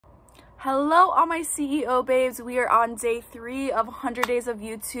Hello, all my CEO babes. We are on day 3 of 100 days of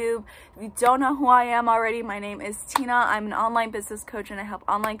YouTube. If you don't know who I am already, my name is Tina. I'm an online business coach and I help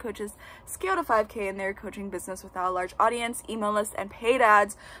online coaches scale to 5K in their coaching business without a large audience, email list, and paid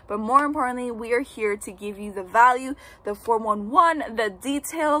ads. But more importantly, we are here to give you the value, the 411, the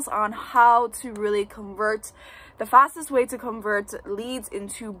details on how to really convert, the fastest way to convert leads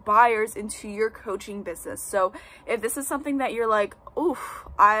into buyers into your coaching business. So if this is something that you're like, oof,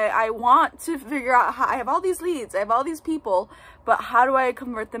 I want to figure out how I have all these leads, I have all these people, but how do I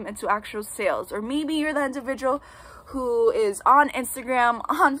convert them into actual sales? Or maybe you're the individual who is on Instagram,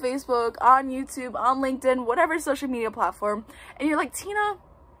 on Facebook, on YouTube, on LinkedIn, whatever social media platform, and you're like, Tina,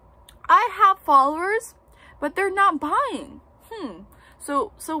 I have followers, but they're not buying.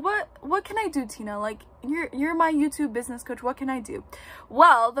 So what can I do, Tina? Like, you're my YouTube business coach. What can I do?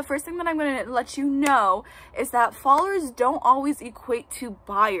 Well, the first thing that I'm going to let you know is that followers don't always equate to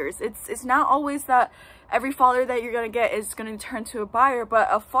buyers. It's not always that every follower that you're going to get is going to turn to a buyer, but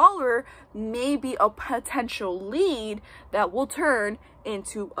a follower may be a potential lead that will turn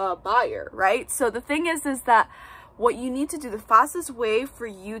into a buyer, right? So the thing is that what you need to do, the fastest way for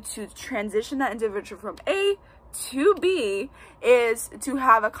you to transition that individual from A to B is to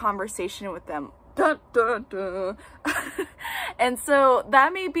have a conversation with them. Dun, dun, dun. And so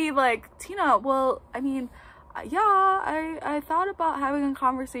that may be like, Tina, well, I mean, yeah, I thought about having a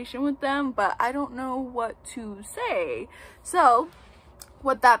conversation with them, but I don't know what to say. So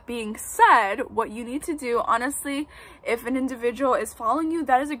with that being said, what you need to do, honestly, if an individual is following you,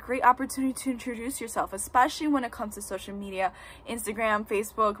 that is a great opportunity to introduce yourself, especially when it comes to social media, Instagram,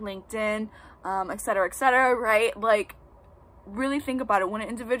 Facebook, LinkedIn, etc., right? Like, really think about it. When an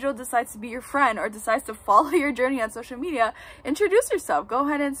individual decides to be your friend or decides to follow your journey on social media, introduce yourself. Go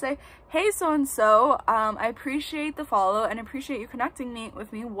ahead and say, hey, so-and-so, I appreciate the follow and appreciate you connecting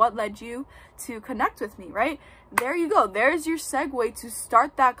with me. What led you to connect with me, right? There you go. There's your segue to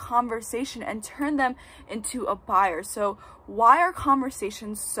start that conversation and turn them into a buyer. So why are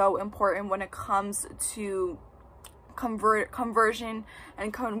conversations so important when it comes to conversion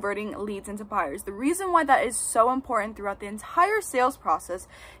and converting leads into buyers? The reason why that is so important throughout the entire sales process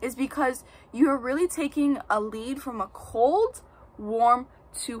is because you are really taking a lead from a cold, warm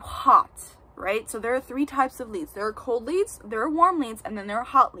to hot, right? So there are 3 types of leads. There are cold leads, there are warm leads, and then there are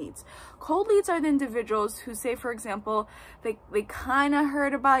hot leads. Cold leads are the individuals who say, for example, they kind of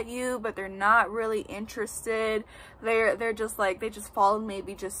heard about you, but they're not really interested. They're just like, they just followed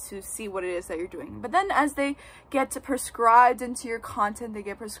maybe just to see what it is that you're doing. But then as they get prescribed into your content, they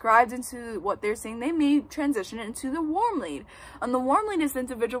get prescribed into what they're saying, they may transition into the warm lead. And the warm lead is the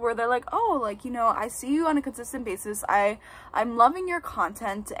individual where they're like, oh, like, you know, I see you on a consistent basis. I'm loving your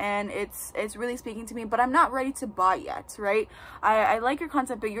content and it's really speaking to me, but I'm not ready to buy yet, right? I like your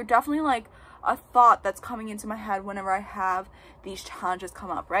content, but you're definitely like a thought that's coming into my head whenever I have these challenges come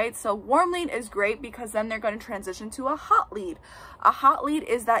up, right? So warm lead is great because then they're going to transition to a hot lead. A hot lead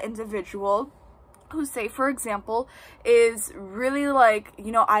is that individual who, say, for example, is really like,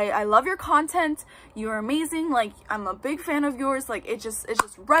 you know, I love your content, you're amazing, like, I'm a big fan of yours, like, it just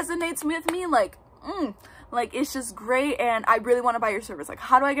resonates with me, like, it's just great, and I really want to buy your service. Like,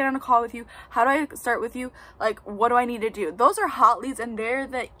 how do I get on a call with you? How do I start with you? Like, what do I need to do? Those are hot leads, and they're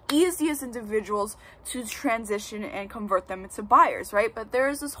the easiest individuals to transition and convert them into buyers, right? But there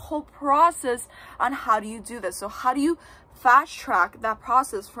is this whole process on how do you do this. So how do you fast track that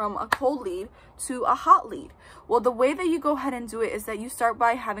process from a cold lead to a hot lead? Well, the way that you go ahead and do it is that you start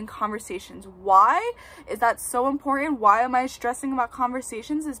by having conversations. Why is that so important? Why am I stressing about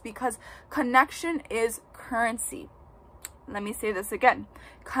conversations? Is because connection is currency. Let me say this again.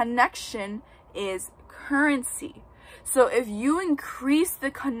 Connection is currency. So if you increase the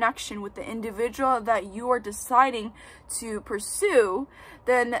connection with the individual that you are deciding to pursue,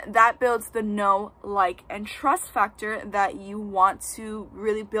 then that builds the know, like, and trust factor that you want to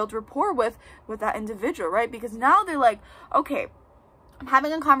really build rapport with that individual, right? Because now they're like, okay, I'm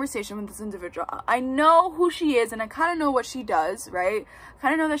having a conversation with this individual. I know who she is and I kind of know what she does, right? I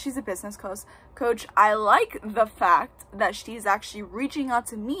kind of know that she's a business coach. I like the fact that she's actually reaching out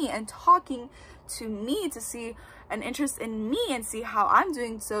to me and talking to me to see an interest in me and see how I'm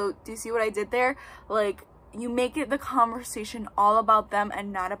doing. So do you see what I did there? Like, you make it the conversation all about them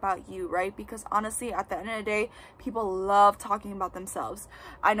and not about you, right? Because honestly, at the end of the day, people love talking about themselves.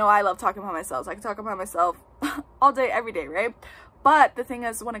 I know I love talking about myself. I can talk about myself all day, every day, right? But the thing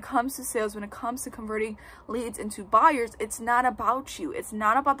is, when it comes to sales, when it comes to converting leads into buyers, it's not about you. It's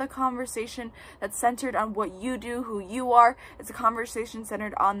not about the conversation that's centered on what you do, who you are. It's a conversation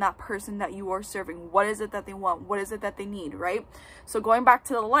centered on that person that you are serving. What is it that they want? What is it that they need, right? So going back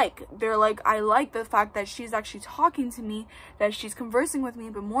to the like, they're like, I like the fact that she's actually talking to me, that she's conversing with me,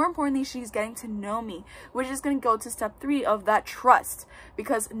 but more importantly, she's getting to know me, which is going to go to step 3 of that trust,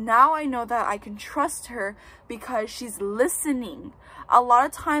 because now I know that I can trust her because she's listening. A lot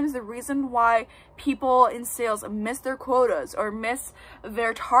of times the reason why people in sales miss their quotas or miss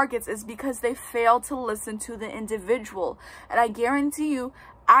their targets is because they fail to listen to the individual. And I guarantee you,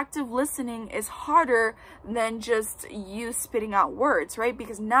 active listening is harder than just you spitting out words, right?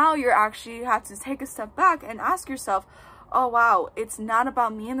 Because now you actually have to take a step back and ask yourself, oh wow, it's not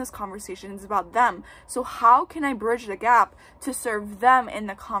about me in this conversation, it's about them. So how can I bridge the gap to serve them in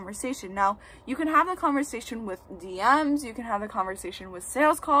the conversation? Now, you can have the conversation with DMs, you can have the conversation with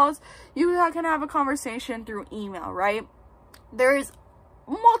sales calls, you can have a conversation through email, right? There is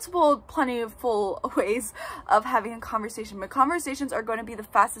plenty of full ways of having a conversation, but conversations are going to be the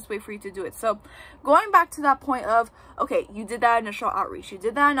fastest way for you to do it. So going back to that point of, okay, you did that initial outreach,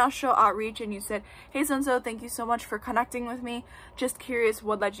 and you said, hey so thank you so much for connecting with me, just curious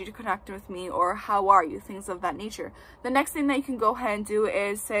what led you to connect with me, or how are you, things of that nature. The next thing that you can go ahead and do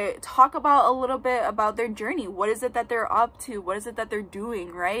is talk about a little bit about their journey. What is it that they're up to? What is it that they're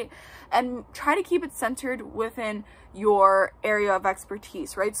doing, right? And try to keep it centered within your area of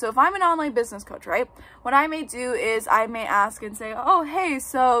expertise, right? So if I'm an online business coach, right, what I may do is I may ask and say, oh, hey,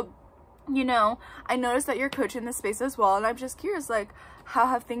 so, you know, I noticed that you're coaching this space as well, and I'm just curious, like, how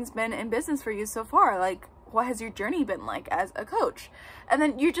have things been in business for you so far? Like, what has your journey been like as a coach? And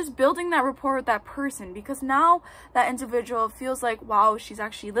then you're just building that rapport with that person, because now that individual feels like, wow, she's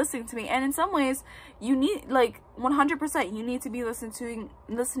actually listening to me. And in some ways, you need, like, 100%, you need to be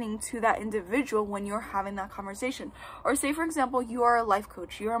listening to that individual when you're having that conversation. Or say, for example, you are a life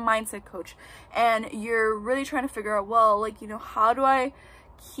coach, you're a mindset coach, and you're really trying to figure out, well, like, you know, how do I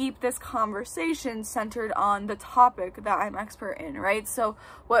keep this conversation centered on the topic that I'm expert in, right? So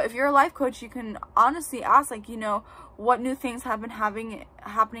if you're a life coach, you can honestly ask, like, you know, what new things have been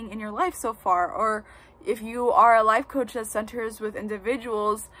happening in your life so far? Or if you are a life coach that centers with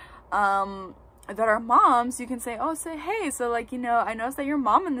individuals that are moms, you can say, hey, so, like, you know, I noticed that you're a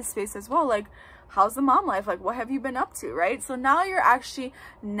mom in this space as well, like, how's the mom life? Like, what have you been up to, right? So now you're actually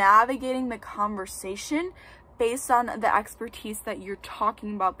navigating the conversation based on the expertise that you're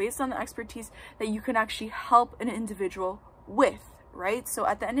talking about, based on the expertise that you can actually help an individual with, right? So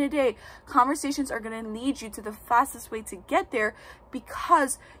at the end of the day, conversations are going to lead you to the fastest way to get there,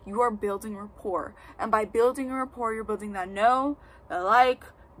 because you are building rapport. And by building a rapport, you're building that know, the like,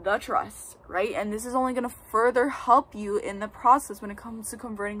 the trust, right? And this is only going to further help you in the process when it comes to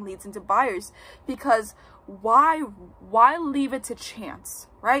converting leads into buyers, because why leave it to chance,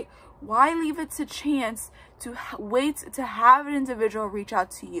 right? Why leave it to chance to wait to have an individual reach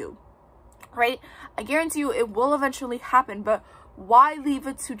out to you, right? I guarantee you it will eventually happen, but why leave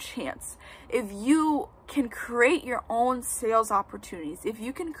it to chance? If you can create your own sales opportunities, if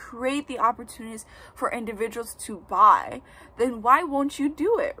you can create the opportunities for individuals to buy, then why won't you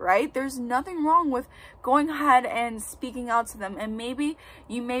do it, right? There's nothing wrong with going ahead and speaking out to them. And maybe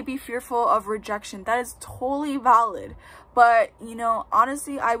you may be fearful of rejection. That is totally valid. But, you know,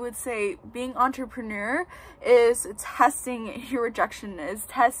 honestly, I would say being entrepreneur is testing your rejection, it is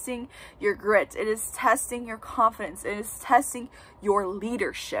testing your grit, it is testing your confidence, it is testing your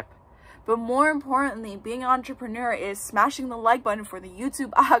leadership. But more importantly, being an entrepreneur is smashing the like button for the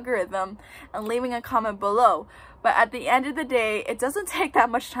YouTube algorithm and leaving a comment below. But at the end of the day, it doesn't take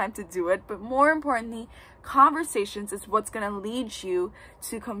that much time to do it. But more importantly, conversations is what's going to lead you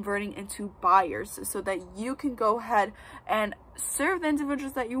to converting into buyers, so that you can go ahead and serve the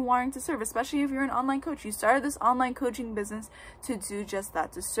individuals that you're wanting to serve, especially if you're an online coach. You started this online coaching business to do just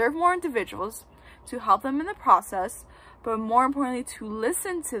that, to serve more individuals, to help them in the process, but more importantly, to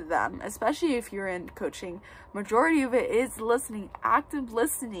listen to them, especially if you're in coaching. Majority of it is listening, active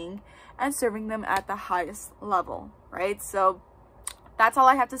listening, and serving them at the highest level, right? So that's all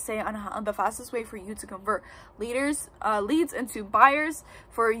I have to say on the fastest way for you to convert leads into buyers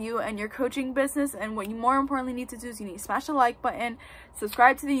for you and your coaching business. And what you more importantly need to do is you need to smash the like button,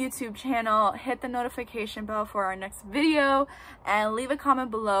 subscribe to the YouTube channel, hit the notification bell for our next video, and leave a comment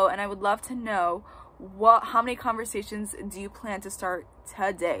below. And I would love to know how many conversations do you plan to start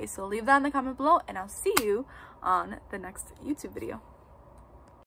today. So leave that in the comment below, and I'll see you on the next YouTube video.